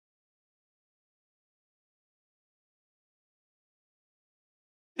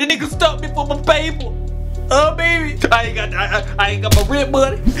The nigga stuck me for my paper. Oh baby, I ain't got my rent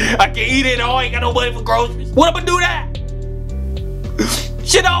money. I can't eat it all. I ain't got no money for groceries. What I'ma do that?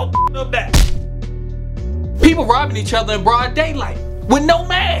 Shit all up that. People robbing each other in broad daylight with no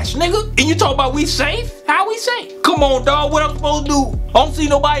mask, nigga. And you talk about we safe? How we safe? Come on, dog. What I'm supposed to do? I don't see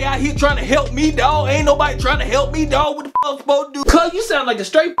nobody out here trying to help me, dog. Ain't nobody trying to help me, dog. What the fuck I'm supposed to do? Cuz you sound like a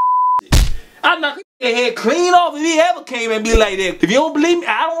straight I knock your head clean off if he ever came and be like that. If you don't believe me,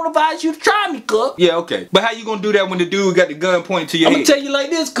 I don't advise you to try me, cuz. Yeah, okay. But how you gonna do that when the dude got the gun pointed to your head? I'm gonna tell you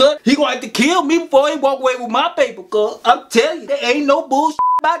like this, cuz. He gonna have to kill me before he walk away with my paper, cuz. I'm telling you, there ain't no bullshit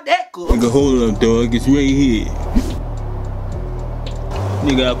about that, cuz. Nigga, hold up, dog. It's right here.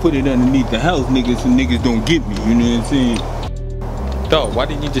 Nigga, I put it underneath the house, nigga, so niggas don't get me. You know what I'm saying? Dog, why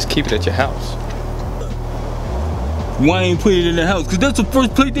didn't you just keep it at your house? Why ain't put it in the house? Cause that's the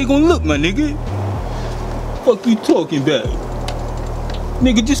first place they gonna look, my nigga. Fuck you talking about?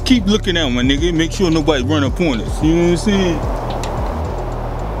 Nigga, just keep looking out, my nigga. Make sure nobody run up on us. You know what I'm saying?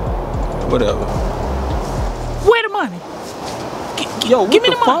 Whatever. Where the money? Yo, give me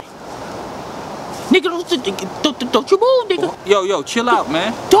the money. Nigga, don't you move, nigga. Yo, chill out,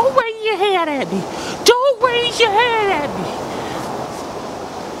 man. Don't raise your hand at me. Don't raise your hand at me.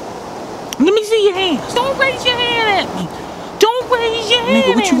 Let me see your hands. Don't raise your hand at me. Don't raise your hand at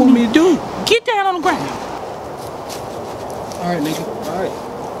me. Nigga, what you want me to do? Get down on the ground. Alright, nigga. Alright.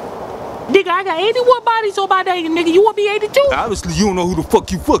 Nigga, I got 81 bodies on my name, nigga. You want to be 82? Obviously, you don't know who the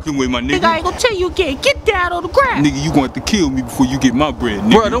fuck you fucking with, my nigga. Nigga, I ain't gonna tell you again. Get down on the ground. Nigga, you gonna have to kill me before you get my bread,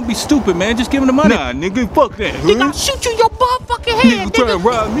 nigga. Bro, don't be stupid, man. Just give him the money. Nah, nigga, fuck that, huh? Nigga, I'll shoot you in your motherfucking head, nigga. Try to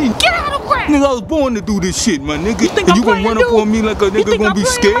rob me. Get out of the ground. Nigga, I was born to do this shit, my nigga. You think and I'm you gonna run up on me like a nigga gonna be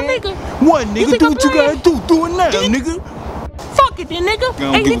scared? What, nigga? Do what you gotta do. Do it now, nigga. Fuck it then, nigga. I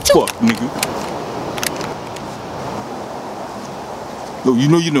don't give a fuck, nigga. Look, you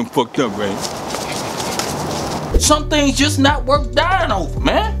know you done fucked up, right? Some things just not worth dying over,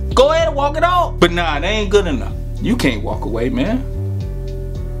 man. Go ahead and walk it off. But nah, they ain't good enough. You can't walk away, man.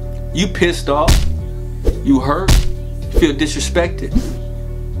 You pissed off. You hurt. Feel disrespected.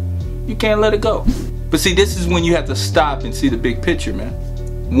 You can't let it go. But see, this is when you have to stop and see the big picture, man.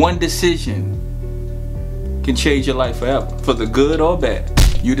 One decision can change your life forever. For the good or bad.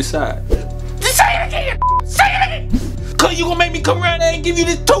 You decide. Say it again! Say it again! Cause you gonna make me come around there and give you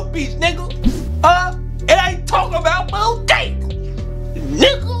this two-piece, nigga. And I ain't talking about no date,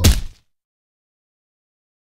 nigga.